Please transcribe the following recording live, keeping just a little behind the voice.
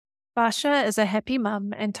Basia is a happy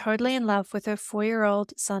mum and totally in love with her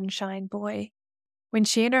 4-year-old sunshine boy. When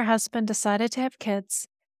she and her husband decided to have kids,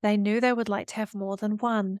 they knew they would like to have more than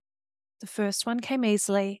one. The first one came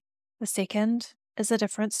easily, the second is a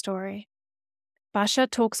different story. Basia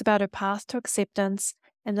talks about her path to acceptance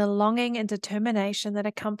and the longing and determination that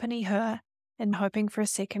accompany her in hoping for a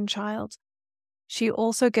second child. She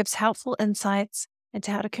also gives helpful insights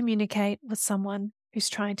into how to communicate with someone who's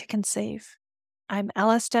trying to conceive. I'm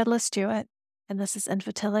Alice Stadler Stewart, and this is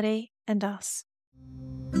Infertility and Us.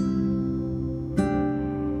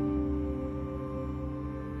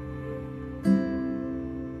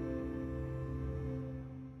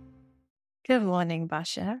 Good morning,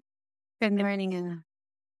 Basha. Good morning, Anna.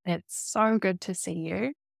 It's so good to see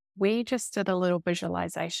you. We just did a little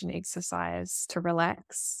visualization exercise to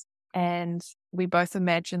relax, and we both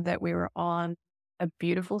imagined that we were on a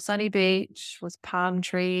beautiful sunny beach with palm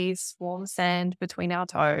trees, warm sand between our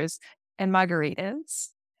toes, and margaritas.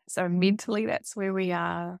 So mentally, that's where we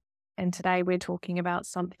are. And today we're talking about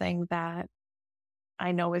something that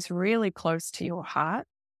I know is really close to your heart.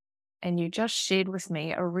 And you just shared with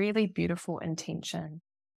me a really beautiful intention.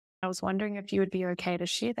 I was wondering if you would be okay to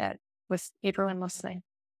share that with everyone listening.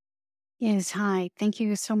 Yes, hi. Thank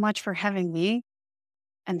you so much for having me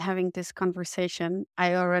and having this conversation.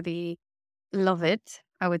 I already love it.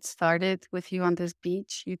 How it started with you on this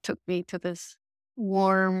beach. You took me to this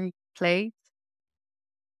warm place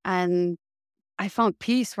and I found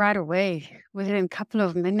peace right away. Within a couple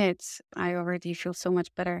of minutes, I already feel so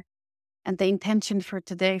much better. And the intention for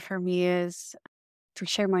today for me is to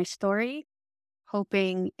share my story,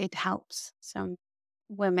 hoping it helps some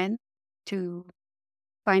women to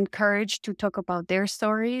find courage to talk about their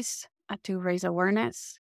stories, to raise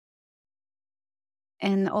awareness.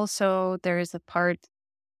 And also, there is a part,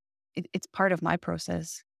 it's part of my process,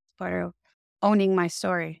 it's part of owning my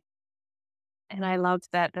story. And I love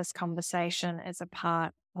that this conversation is a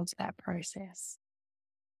part of that process.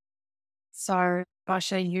 So,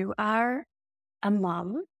 Basha, you are a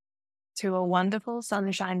mum to a wonderful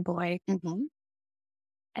sunshine boy. Mm-hmm.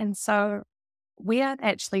 And so we are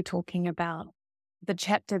actually talking about the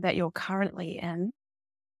chapter that you're currently in,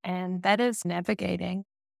 and that is navigating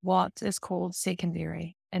what is called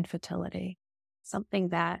secondary infertility, something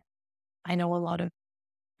that I know a lot of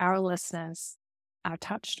our listeners are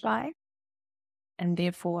touched by. And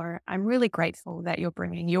therefore, I'm really grateful that you're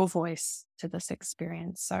bringing your voice to this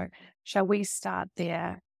experience. So, shall we start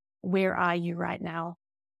there? Where are you right now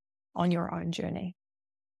on your own journey?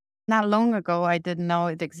 Not long ago, I didn't know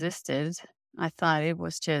it existed. I thought it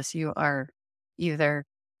was just you are either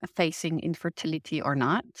facing infertility or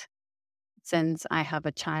not. Since I have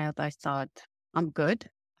a child, I thought I'm good.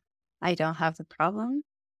 I don't have the problem.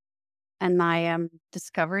 And I am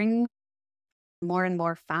discovering more and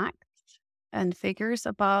more facts and figures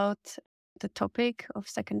about the topic of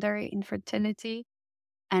secondary infertility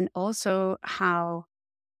and also how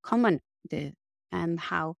common it is and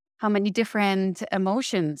how many different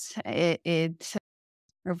emotions it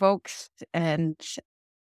evokes. And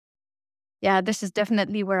yeah, this is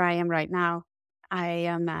definitely where I am right now. I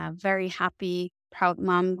am a very happy, proud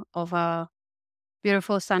mom of a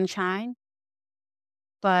beautiful sunshine.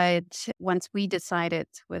 But once we decided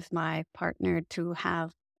with my partner to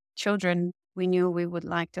have children, we knew we would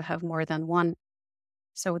like to have more than one.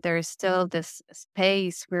 So there is still this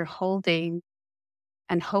space we're holding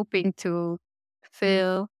and hoping to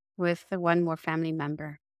fill with one more family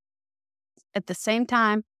member. At the same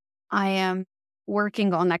time, I am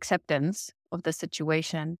working on acceptance of the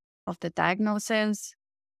situation, of the diagnosis,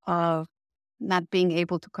 of not being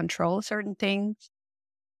able to control certain things,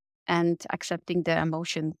 and accepting the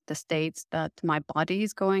emotion, the states that my body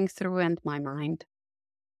is going through and my mind.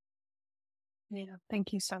 Yeah,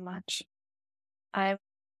 thank you so much. I'm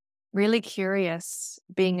really curious,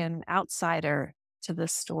 being an outsider to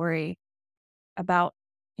this story, about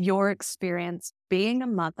your experience being a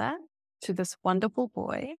mother to this wonderful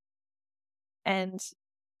boy, and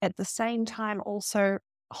at the same time also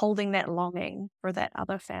holding that longing for that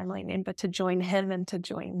other family member to join him and to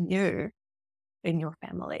join you in your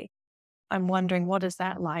family. I'm wondering, what is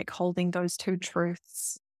that like, holding those two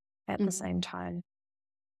truths at the Mhm. same time?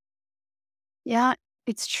 Yeah,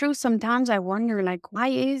 it's true. Sometimes I wonder, like, why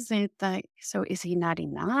is it that? So, is he not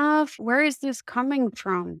enough? Where is this coming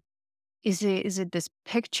from? Is it this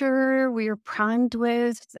picture we're primed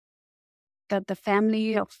with that the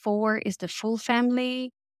family of four is the full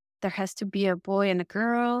family? There has to be a boy and a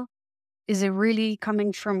girl. Is it really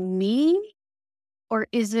coming from me, or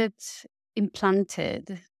is it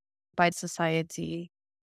implanted by society?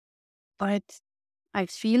 But I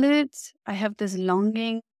feel it. I have this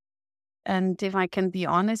longing And if I can be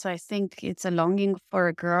honest, I think it's a longing for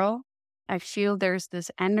a girl. I feel there's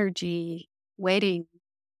this energy waiting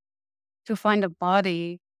to find a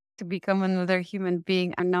body, to become another human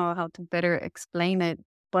being. I know how to better explain it,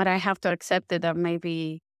 but I have to accept it that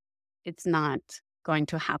maybe it's not going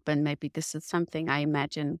to happen. Maybe this is something I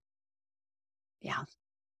imagine. Yeah.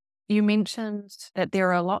 You mentioned that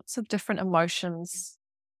there are lots of different emotions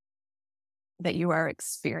that you are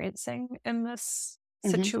experiencing in this hmm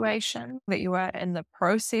situation, that you are in the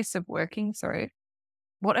process of working through.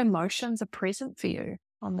 What emotions are present for you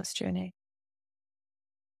on this journey?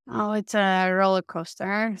 Oh, it's a roller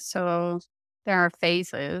coaster. So there are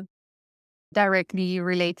phases directly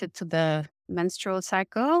related to the menstrual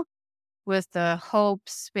cycle, with the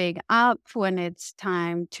hopes being up when it's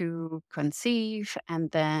time to conceive, and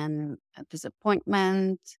then a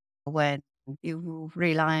disappointment when you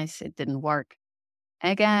realize it didn't work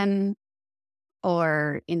again.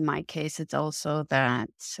 Or in my case, it's also that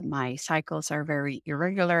my cycles are very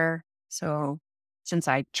irregular. So since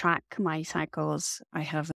I track my cycles, I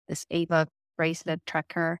have this Ava bracelet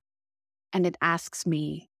tracker, and it asks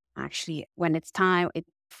me actually when it's time, it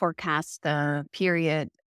forecasts the period.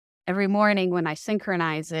 Every morning when I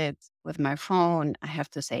synchronize it with my phone, I have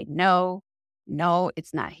to say, no, no,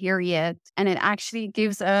 it's not here yet. And it actually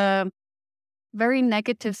gives a very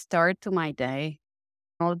negative start to my day.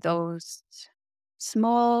 All those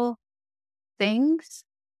small things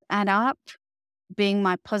add up. Being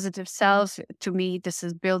my positive self, to me, this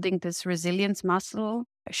is building this resilience muscle.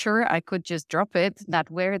 Sure, I could just drop it,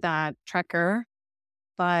 not wear that tracker.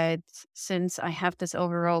 But since I have this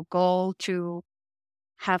overall goal to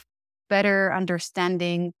have better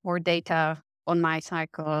understanding, more data on my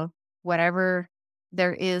cycle, whatever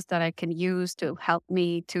there is that I can use to help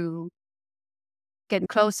me to get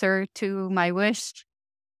closer to my wish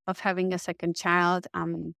of having a second child,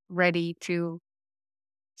 I'm ready to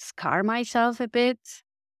scar myself a bit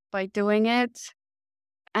by doing it.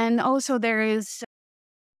 And also, there is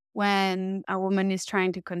when a woman is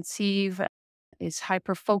trying to conceive, is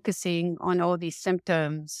hyper focusing on all these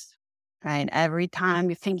symptoms, right? Every time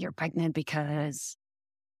you think you're pregnant because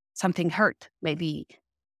something hurt, maybe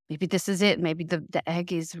this is it. Maybe the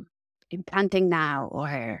egg is implanting now,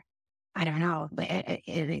 or I don't know.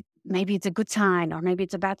 Maybe it's a good sign, or maybe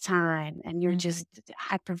it's a bad sign, and you're just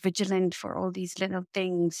hyper vigilant for all these little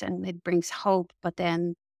things, and it brings hope. But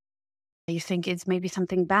then you think it's maybe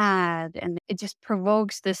something bad, and it just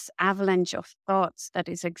provokes this avalanche of thoughts that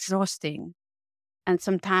is exhausting. And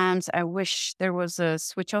sometimes I wish there was a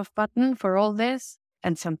switch off button for all this.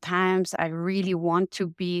 And sometimes I really want to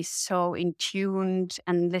be so in tuned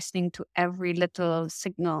and listening to every little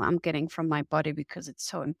signal I'm getting from my body because it's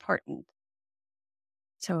so important.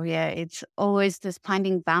 So, yeah, it's always this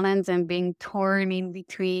finding balance and being torn in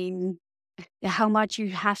between how much you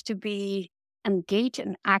have to be engaged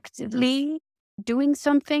and actively doing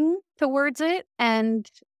something towards it, and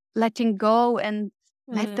letting go and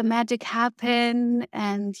let the magic happen.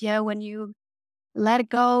 And yeah, when you let it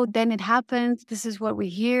go, then it happens. This is what we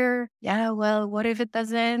hear. Yeah, well, what if it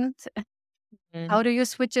doesn't? How do you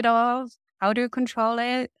switch it off? How do you control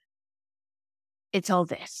it? It's all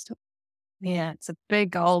this. Yeah, it's a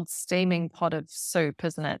big old steaming pot of soup,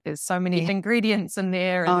 isn't it? There's so many ingredients in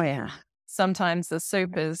there. Oh, And yeah. sometimes the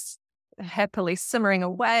soup is happily simmering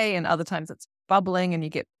away, and other times it's bubbling and you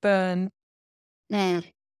get burned. Mm.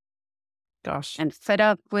 Gosh. And fed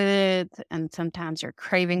up with it. And sometimes you're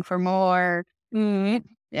craving for more. Mm.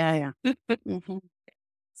 Yeah, yeah. hmm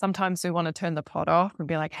Sometimes we want to turn the pot off and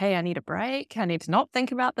be like, hey, I need a break. I need to not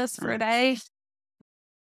think about this for a day.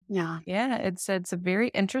 Yeah. Yeah, it's a very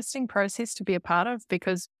interesting process to be a part of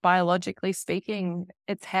because biologically speaking,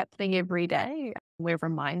 it's happening every day. We're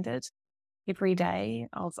reminded every day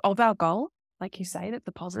of our goal, like you say, that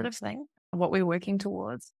the positive thing, what we're working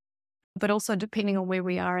towards. But also depending on where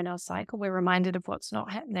we are in our cycle, we're reminded of what's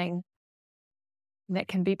not happening. And that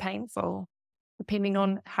can be painful, depending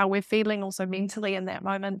on how we're feeling also mentally in that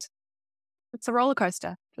moment. It's a roller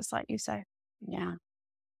coaster, just like you say. Yeah.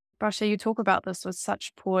 Basia, you talk about this with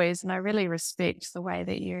such poise, and I really respect the way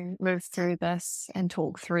that you move through this and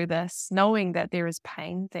talk through this, knowing that there is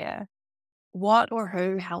pain there. What or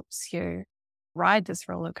who helps you ride this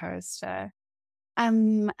roller coaster?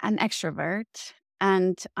 I'm an extrovert,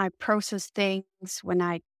 and I process things when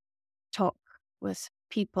I talk with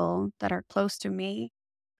people that are close to me.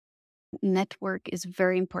 Network is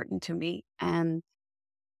very important to me, and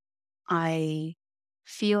I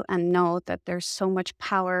feel and know that there's so much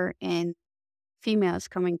power in females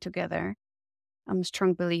coming together. I'm a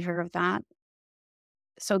strong believer of that.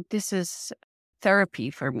 So this is therapy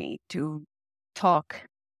for me to talk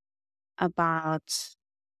about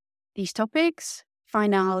these topics,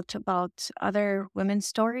 find out about other women's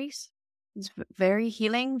stories. It's very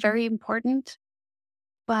healing, very important.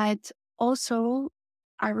 But also,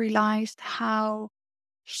 I realized how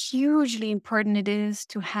hugely important it is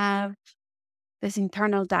to have this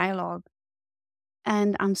internal dialogue.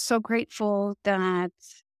 And I'm so grateful that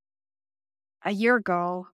a year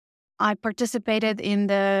ago, I participated in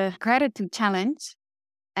the gratitude challenge,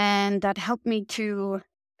 and that helped me to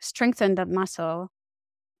strengthen that muscle.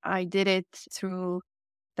 I did it through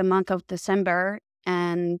the month of December,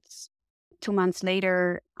 and 2 months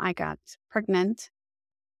later, I got pregnant,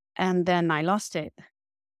 and then I lost it.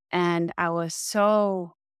 And I was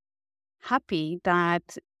so happy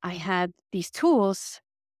that I had these tools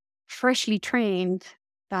freshly trained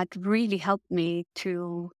that really helped me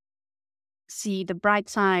to see the bright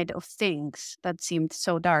side of things that seemed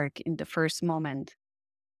so dark in the first moment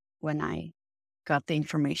when I got the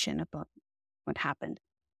information about what happened.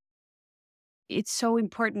 It's so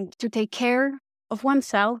important to take care of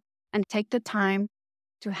oneself and take the time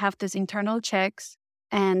to have these internal checks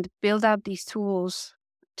and build up these tools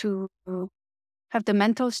to have the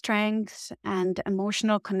mental strength and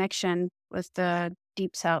emotional connection with the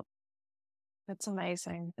deep self. That's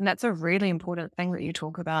amazing. And that's a really important thing that you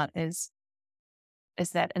talk about is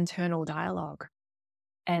that internal dialogue.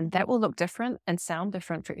 And that will look different and sound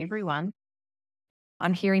different for everyone.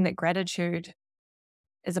 I'm hearing that gratitude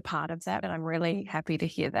is a part of that. And I'm really happy to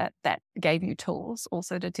hear that that gave you tools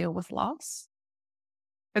also to deal with loss.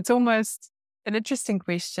 It's almost an interesting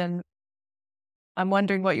question. I'm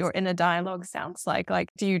wondering what your inner dialogue sounds like. Like,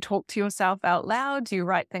 do you talk to yourself out loud? Do you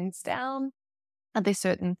write things down? Are there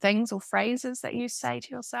certain things or phrases that you say to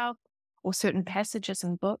yourself or certain passages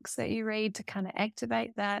in books that you read to kind of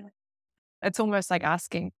activate that? It's almost like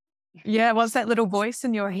asking, yeah, what's that little voice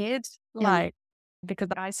in your head Yeah. like? Because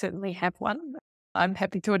I certainly have one. I'm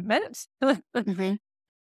happy to admit. Mhm.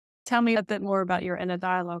 Tell me a bit more about your inner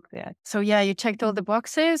dialogue there. So, yeah, you checked all the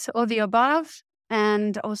boxes, all the above,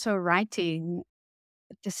 and also writing.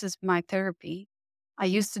 This is my therapy. I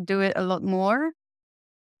used to do it a lot more.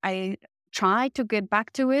 I try to get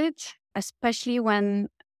back to it, especially when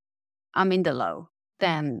I'm in the low.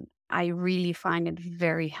 Then I really find it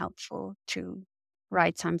very helpful to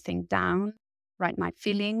write something down, write my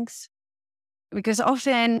feelings. Because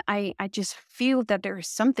often I just feel that there is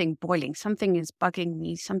something boiling, something is bugging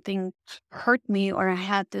me, something hurt me, or I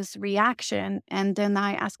had this reaction. And then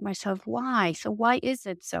I ask myself, why? So, why is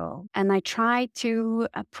it so? And I try to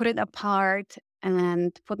put it apart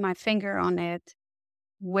and put my finger on it.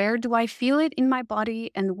 Where do I feel it in my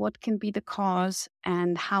body, and what can be the cause,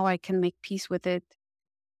 and how I can make peace with it?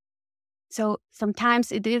 So,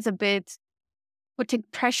 sometimes it is a bit putting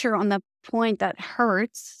pressure on the point that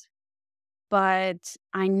hurts, but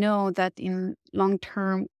I know that in long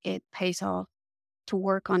term, it pays off to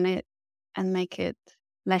work on it and make it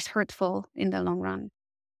less hurtful in the long run.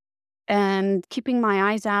 And keeping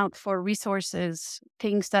my eyes out for resources,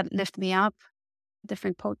 things that lift me up,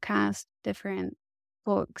 different podcasts, different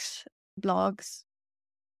books, blogs.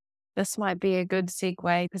 This might be a good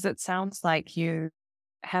segue because it sounds like you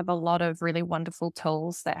have a lot of really wonderful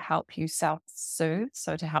tools that help you self-soothe.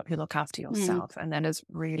 So to help you look after Mm, yourself. And that is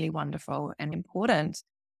really wonderful and important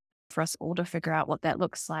for us all to figure out what that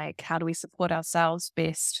looks like. How do we support ourselves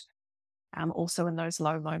best? Also in those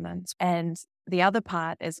low moments. And the other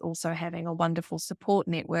part is also having a wonderful support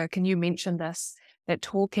network. And you mentioned this, that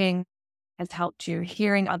talking has helped you,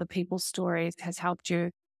 hearing other people's stories has helped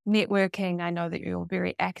you, networking. I know that you're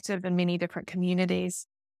very active in many different communities.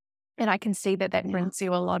 And I can see that that yeah. brings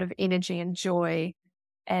you a lot of energy and joy.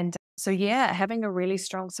 And so, yeah, having a really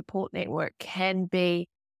strong support network can be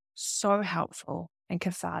so helpful and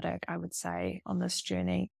cathartic, I would say, on this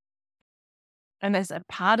journey. And as a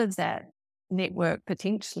part of that network,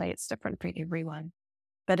 potentially it's different for everyone.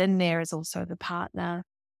 But in there is also the partner,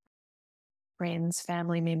 friends,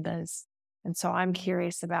 family members. And so I'm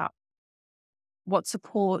curious about what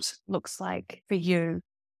support looks like for you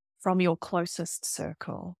from your closest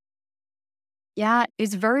circle. Yeah,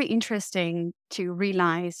 it's very interesting to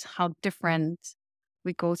realize how different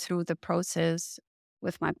we go through the process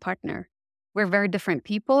with my partner. We're very different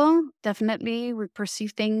people, definitely. We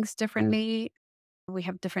perceive things differently. We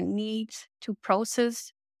have different needs to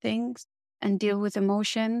process things and deal with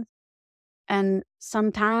emotion. And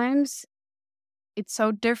sometimes it's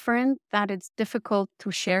so different that it's difficult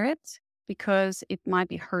to share it because it might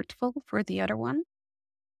be hurtful for the other one.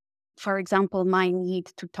 For example, my need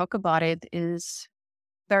to talk about it is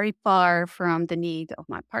very far from the need of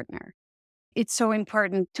my partner. it's so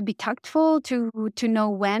important to be tactful, to know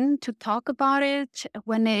when to talk about it,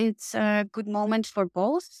 when it's a good moment for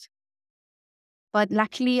both. But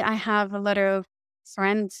luckily, I have a lot of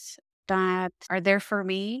friends that are there for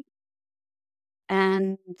me.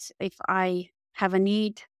 And if I have a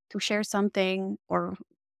need to share something, or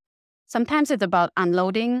sometimes it's about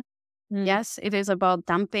unloading. Mm. Yes, it is about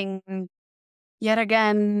dumping yet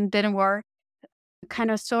again, didn't work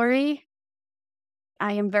kind of story.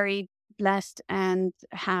 I am very blessed and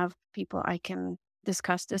have people I can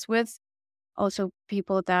discuss this with. Also,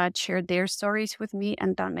 people that share their stories with me,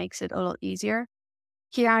 and that makes it a lot easier.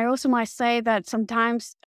 Here, I also might say that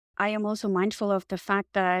sometimes I am also mindful of the fact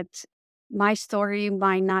that my story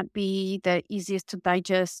might not be the easiest to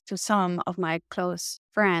digest to some of my close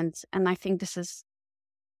friends. And I think this is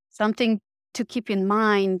something to keep in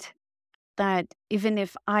mind, that even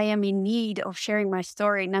if I am in need of sharing my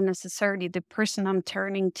story, not necessarily the person I'm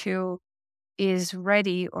turning to is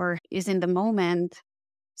ready or is in the moment.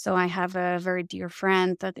 So I have a very dear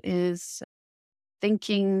friend that is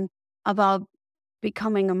thinking about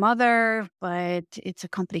becoming a mother, but it's a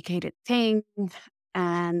complicated thing.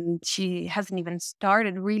 And she hasn't even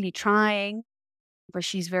started really trying, but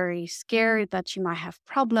she's very scared that she might have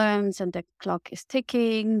problems and the clock is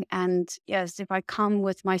ticking. And yes, if I come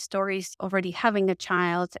with my stories already having a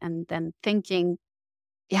child and then thinking,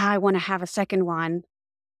 yeah, I want to have a second one,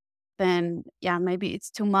 then yeah, maybe it's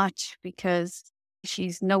too much because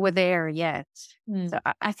she's nowhere there yet. Mm. So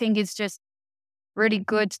I think it's just really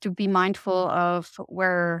good to be mindful of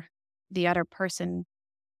where the other person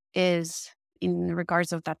is in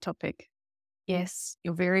regards of that topic. Yes,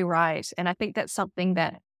 you're very right. And I think that's something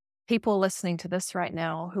that people listening to this right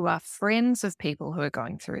now who are friends of people who are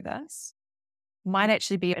going through this might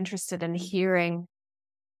actually be interested in hearing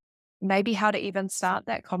maybe how to even start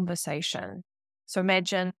that conversation. So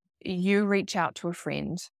imagine you reach out to a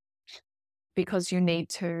friend because you need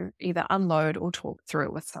to either unload or talk through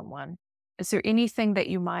it with someone. Is there anything that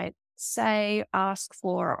you might say, ask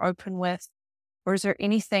for, or open with? Or is there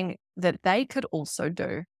anything that they could also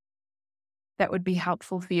do that would be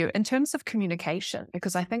helpful for you in terms of communication?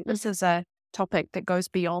 Because I think this is a topic that goes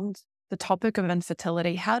beyond the topic of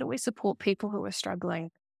infertility. How do we support people who are struggling?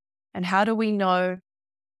 And how do we know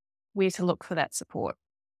where to look for that support?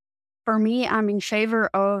 For me, I'm in favor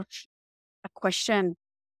of a question.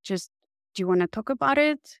 Just, do you want to talk about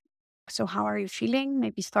it? So, how are you feeling?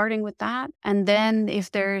 Maybe starting with that. And then, if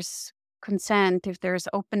there's consent, if there's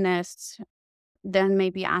openness, then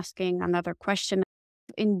maybe asking another question.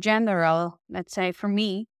 In general, let's say for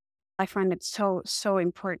me, I find it so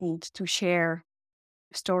important to share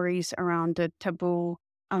stories around the taboo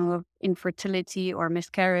of infertility or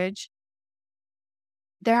miscarriage.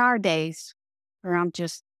 There are days where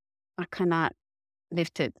I cannot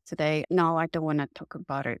lift it today. No, I don't want to talk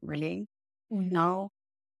about it really. Mm. No.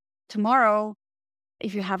 Tomorrow,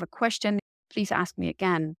 if you have a question, please ask me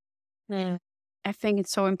again. Mm. I think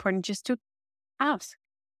it's so important just to ask.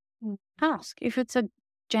 Mm. Ask. If it's a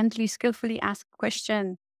gently, skillfully asked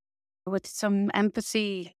question with some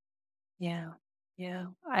empathy. Yeah. Yeah.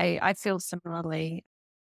 I feel similarly.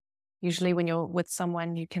 Usually, when you're with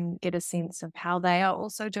someone, you can get a sense of how they are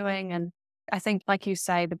also doing. And I think, like you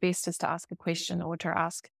say, the best is to ask a question or to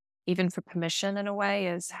ask even for permission in a way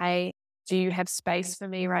is, hey, do you have space for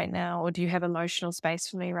me right now? Or do you have emotional space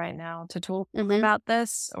for me right now to talk Mm-hmm. about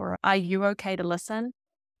this? Or are you okay to listen?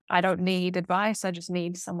 I don't need advice. I just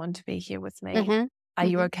need someone to be here with me. Mm-hmm. Are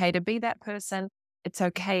you Mm-hmm. okay to be that person? It's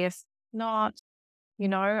okay if not.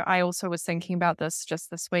 I also was thinking about this just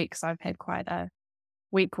this week because I've had quite a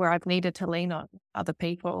week where I've needed to lean on other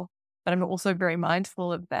people. But I'm also very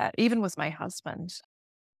mindful of that. Even with my husband,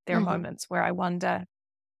 there are Mm-hmm. moments where I wonder,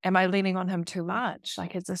 am I leaning on him too much?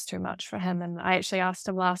 Like, is this too much for him? And I actually asked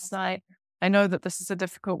him last night, I know that this is a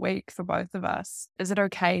difficult week for both of us. Is it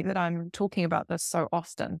okay that I'm talking about this so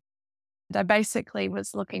often? And I basically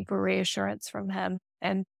was looking for reassurance from him.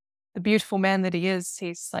 And the beautiful man that he is,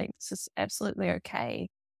 he's like, this is absolutely okay.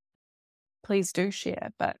 Please do share.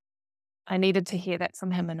 But I needed to hear that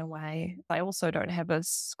from him in a way. I also don't have a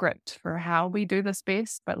script for how we do this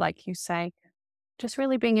best, but like you say, just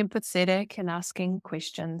really being empathetic and asking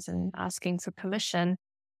questions and asking for permission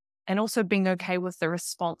and also being okay with the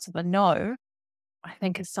response of a no, I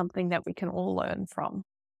think is something that we can all learn from.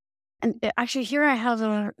 And actually, here I have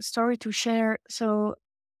a story to share. So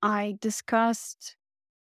I discussed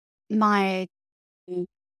my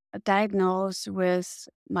diagnosis with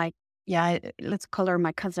yeah, let's call her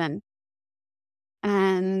my cousin.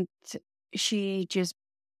 And she just,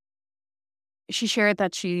 she shared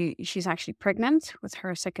that she's actually pregnant with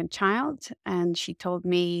her second child, and she told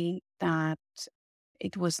me that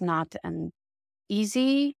it was not an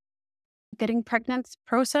easy getting pregnant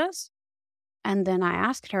process. And then I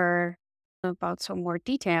asked her about some more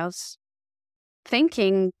details,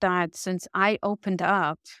 thinking that since I opened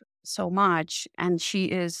up so much and she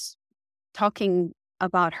is talking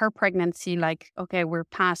about her pregnancy, like, okay, we're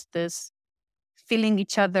past this feeling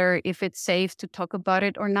each other if it's safe to talk about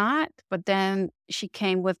it or not. But then she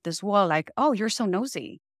came with this wall, like, oh, you're so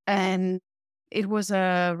nosy. And it was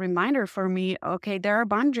a reminder for me, okay, there are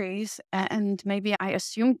boundaries, and maybe I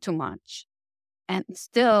assumed too much. And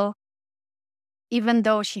still, even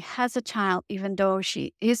though she has a child, even though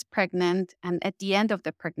she is pregnant, and at the end of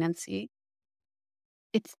the pregnancy,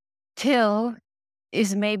 it still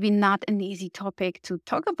is maybe not an easy topic to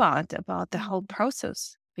talk about the whole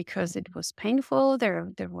process, because it was painful. There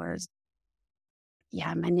was,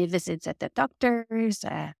 yeah, many visits at the doctors,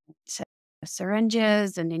 and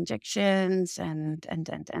syringes and injections, and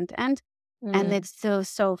it's still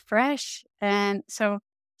so fresh. And so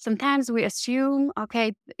sometimes we assume,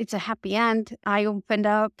 okay, it's a happy end. I opened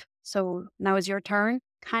up, so now it's your turn.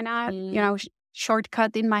 Kind of,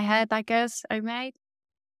 shortcut in my head, I guess I made.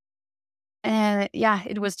 And yeah,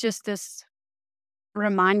 it was just this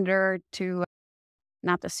reminder to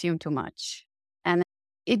not assume too much. And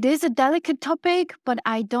it is a delicate topic, but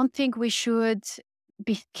I don't think we should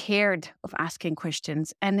be scared of asking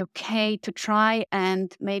questions, and okay to try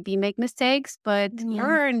and maybe make mistakes, but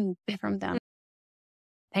learn from them.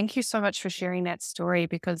 Thank you so much for sharing that story,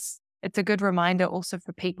 because it's a good reminder also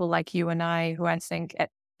for people like you and I, who I think at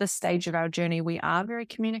this stage of our journey, we are very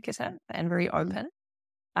communicative and very open.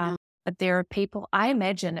 But there are people, I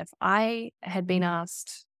imagine if I had been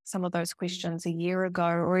asked some of those questions a year ago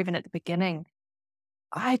or even at the beginning,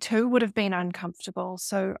 I too would have been uncomfortable.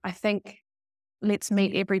 So I think let's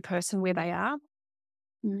meet every person where they are.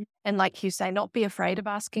 And like you say, not be afraid of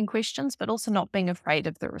asking questions, but also not being afraid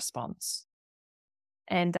of the response.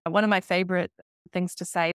 And one of my favorite things to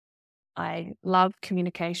say, I love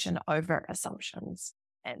communication over assumptions.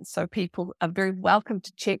 And so people are very welcome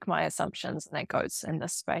to check my assumptions, and that goes in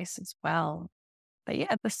this space as well. But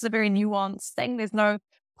yeah, this is a very nuanced thing. There's no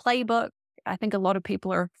playbook. I think a lot of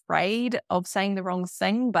people are afraid of saying the wrong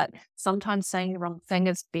thing, but sometimes saying the wrong thing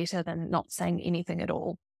is better than not saying anything at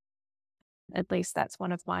all. At least that's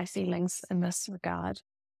one of my feelings in this regard.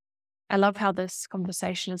 I love how this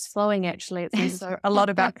conversation is flowing, actually. It's also a lot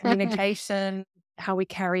about communication, how we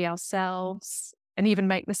carry ourselves, and even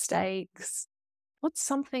make mistakes. What's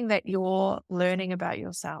something that you're learning about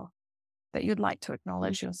yourself that you'd like to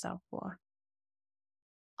acknowledge yourself for?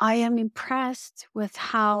 I am impressed with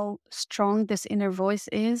how strong this inner voice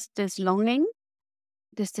is, this longing,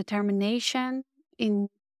 this determination in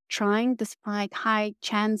trying despite high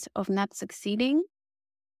chance of not succeeding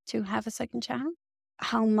to have a second child.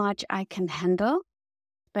 How much I can handle,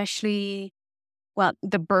 especially, well,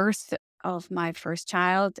 the birth of my first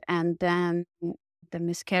child and then the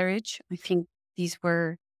miscarriage. I think these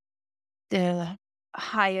were the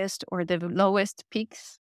highest or the lowest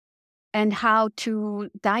peaks. And how to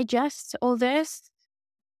digest all this,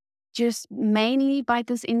 just mainly by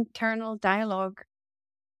this internal dialogue.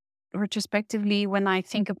 Retrospectively, when I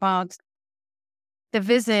think about the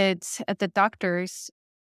visits at the doctors,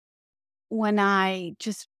 when I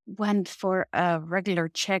just went for a regular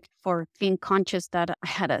check for being conscious that I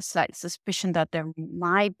had a slight suspicion that there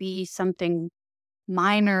might be something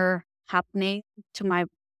minor happening to my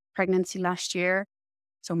pregnancy last year,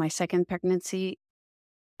 so my second pregnancy,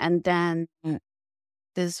 and then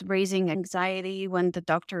this raising anxiety when the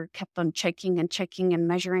doctor kept on checking and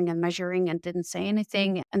measuring and didn't say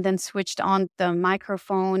anything, and then switched on the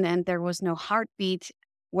microphone and there was no heartbeat,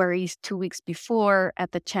 whereas 2 weeks before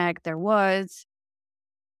at the check there was.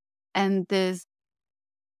 And this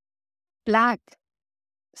black,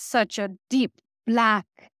 such a deep black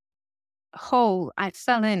hole I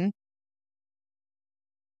fell in.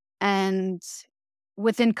 And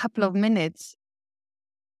within a couple of minutes,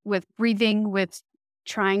 with breathing, with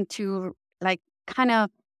trying to like kind of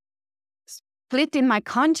split in my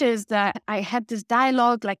conscious, that I had this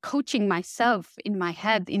dialogue, like coaching myself in my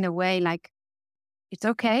head in a way, like, it's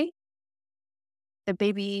okay. The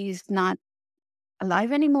baby is not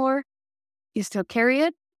alive anymore. You still carry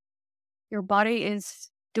it. Your body is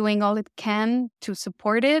doing all it can to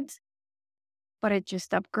support it, but it just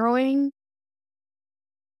stopped growing.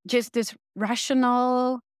 Just this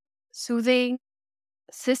rational, soothing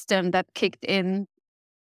system that kicked in.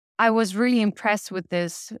 I was really impressed with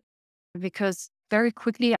this because very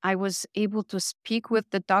quickly I was able to speak with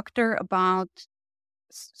the doctor about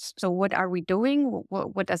So what are we doing?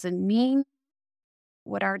 What does it mean?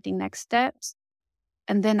 What are the next steps?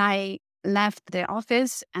 And then I left the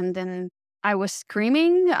office, and then I was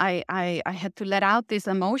screaming. I had to let out this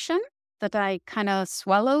emotion that I kind of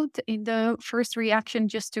swallowed in the first reaction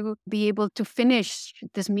just to be able to finish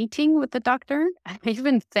this meeting with the doctor. I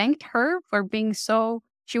even thanked her for being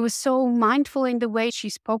she was so mindful in the way she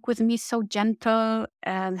spoke with me, so gentle,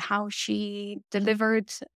 and how she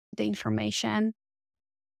delivered the information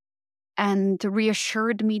and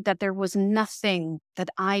reassured me that there was nothing that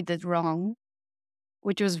I did wrong,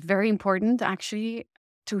 which was very important actually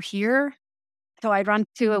to hear. So I ran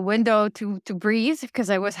to a window to breathe because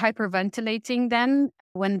I was hyperventilating then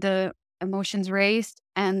when the emotions raised.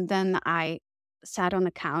 And then I sat on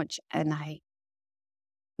the couch and I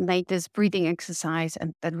made this breathing exercise,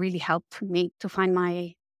 and that really helped me to find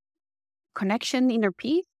my connection, inner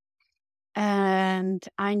peace. And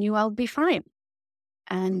I knew I'll be fine.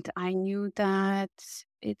 And I knew that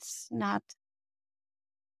it's not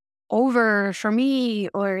over for me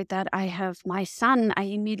or that I have my son. I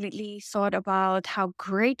immediately thought about how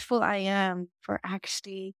grateful I am for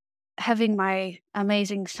actually having my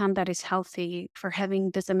amazing son that is healthy, for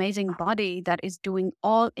having this amazing body that is doing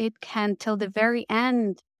all it can till the very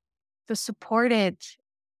end to support it.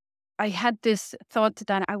 I had this thought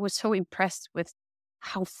that I was so impressed with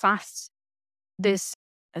how fast this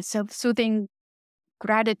self-soothing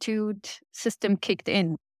gratitude system kicked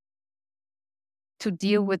in to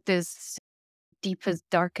deal with this deepest,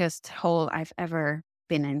 darkest hole I've ever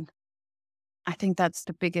been in. I think that's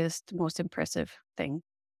the biggest, most impressive thing.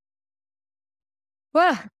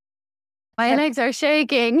 Well, my legs are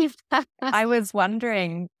shaking. I was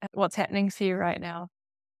wondering what's happening for you right now.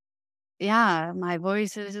 Yeah, my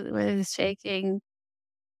voice is shaking.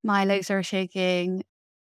 My legs are shaking.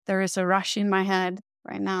 There is a rush in my head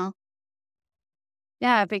right now.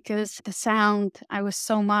 Yeah, because the sound, I was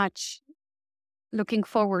so much looking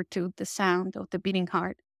forward to the sound of the beating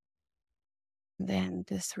heart. Then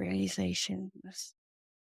this realization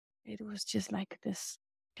it was just like this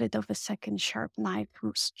split of a second sharp knife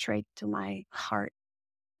straight to my heart,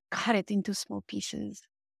 cut it into small pieces,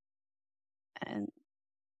 and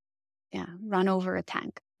run over a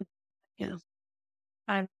tank.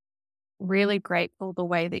 I'm really grateful the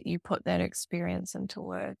way that you put that experience into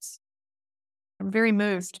words. I'm very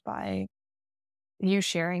moved by you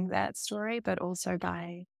sharing that story, but also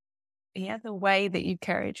by the way that you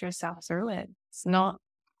carried yourself through it. It's not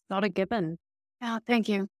a given. Yeah, thank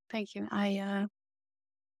you. Thank you. I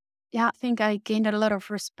think I gained a lot of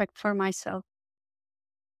respect for myself,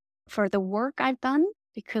 for the work I've done,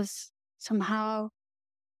 because somehow,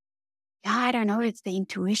 I don't know, it's the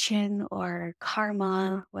intuition or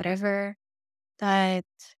karma, whatever, that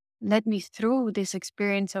led me through this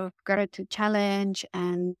experience of gratitude challenge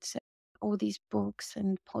and all these books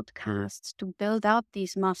and podcasts to build up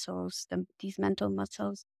these muscles, these mental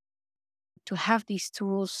muscles, to have these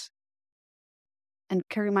tools and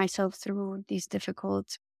carry myself through these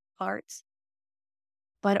difficult parts.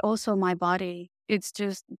 But also my body, it's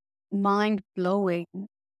just mind blowing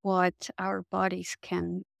what our bodies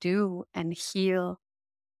can do and heal.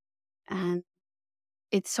 And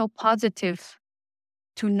it's so positive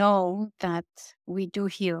to know that we do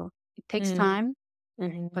heal. It takes time,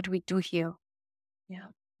 but we do heal. Yeah.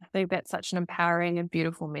 I think that's such an empowering and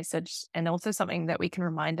beautiful message. And also something that we can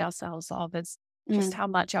remind ourselves of is just how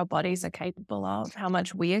much our bodies are capable of, how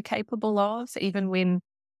much we are capable of, even when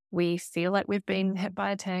we feel like we've been hit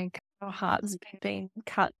by a tank, our heart's been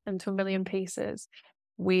cut into a million pieces.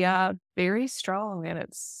 We are very strong, and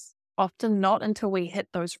it's often not until we hit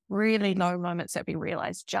those really low moments that we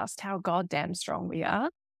realize just how goddamn strong we are.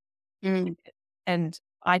 And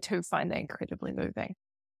I too find that incredibly moving.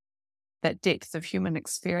 That depth of human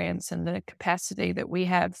experience and the capacity that we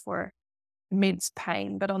have for immense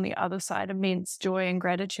pain, but on the other side, immense joy and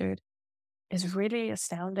gratitude is really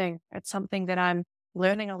astounding. It's something that I'm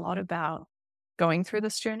learning a lot about going through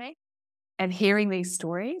this journey and hearing these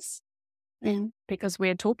stories, because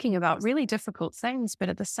we're talking about really difficult things, but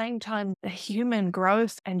at the same time, the human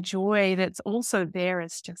growth and joy that's also there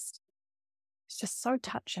is it's just so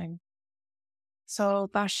touching. So,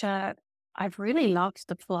 Basia, I've really loved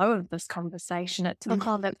the flow of this conversation. It took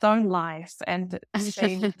on its own life, and it's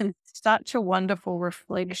been such a wonderful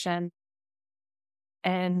reflection.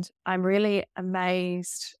 And I'm really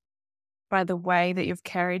amazed by the way that you've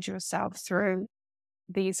carried yourself through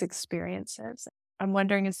these experiences. I'm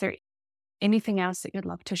wondering, is there anything else that you'd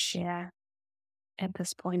love to share at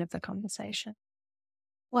this point of the conversation?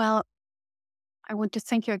 Well, I want to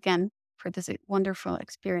thank you again for this wonderful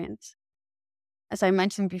experience. as I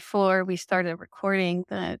mentioned before we started recording,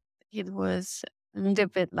 that it was a little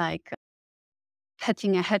bit like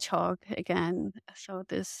petting a hedgehog again. So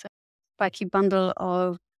this spiky bundle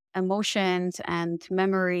of emotions and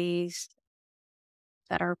memories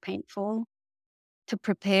that are painful, to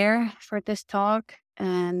prepare for this talk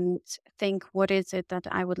and think what is it that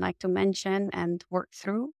I would like to mention and work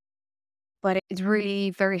through. But it's really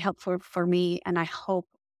very helpful for me, and I hope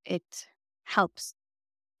it helps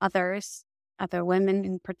others, other women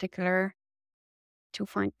in particular, to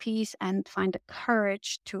find peace and find the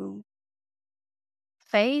courage to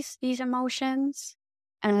face these emotions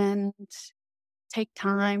and take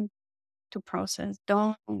time to process.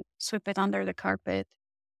 Don't sweep it under the carpet.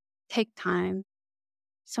 Take time.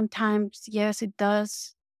 Sometimes, yes, it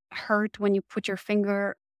does hurt when you put your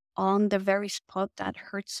finger on the very spot that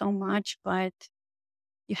hurts so much, but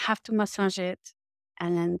you have to massage it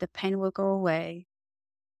and then the pain will go away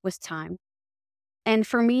with time. And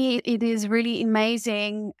for me, it is really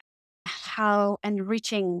amazing how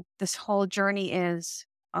enriching this whole journey is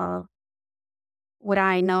of what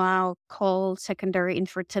I now call secondary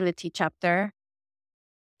infertility chapter.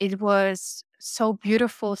 It was so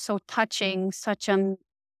beautiful, so touching, such an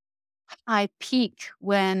high peak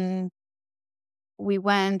when we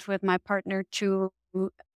went with my partner to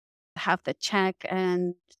have the check,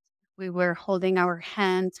 and we were holding our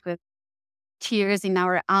hands with tears in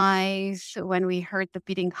our eyes when we heard the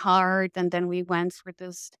beating heart. And then we went for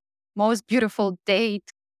this most beautiful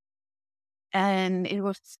date. And it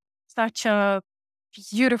was such a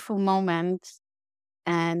beautiful moment.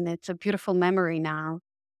 And it's a beautiful memory now,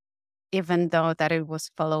 even though that it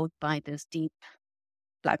was followed by this deep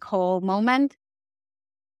black hole moment.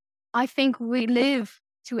 I think we live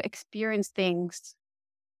to experience things.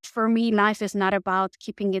 For me, life is not about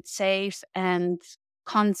keeping it safe and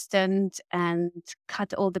constant and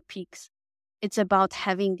cut all the peaks. It's about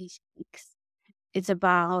having these peaks. It's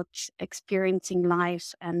about experiencing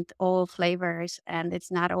life and all flavors, and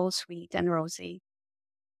it's not all sweet and rosy.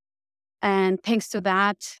 And thanks to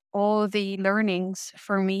that, all the learnings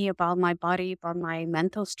for me about my body, about my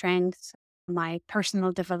mental strength, my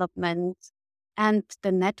personal development, and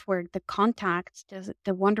the network, the contacts,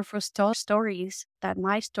 the wonderful stories that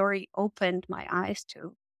my story opened my eyes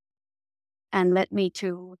to and led me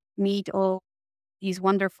to meet all these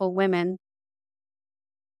wonderful women.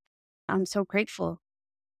 I'm so grateful.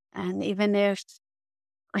 And even if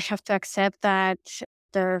I have to accept that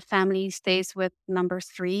the family stays with number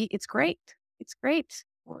 3, it's great. It's great.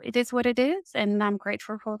 Well, it is what it is. And I'm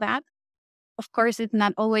grateful for that. Of course, it's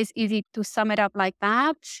not always easy to sum it up like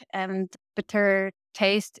that. And bitter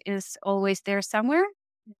taste is always there somewhere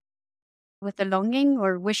with a longing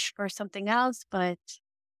or wish for something else. But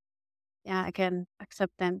yeah, I can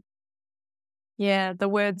accept them. Yeah, the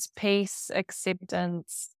words peace,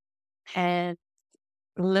 acceptance, and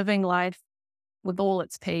living life with all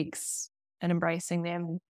its peaks and embracing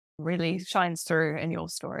them really shines through in your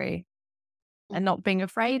story, and not being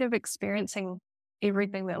afraid of experiencing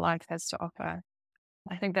everything that life has to offer.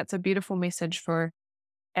 I think that's a beautiful message for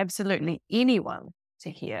absolutely anyone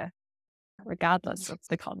to hear, regardless of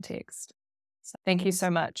the context. So thank you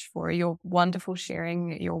so much for your wonderful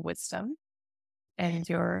sharing, your wisdom, and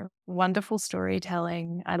your wonderful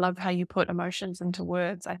storytelling. I love how you put emotions into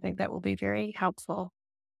words. I think that will be very helpful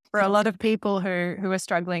for a lot of people who are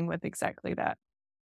struggling with exactly that.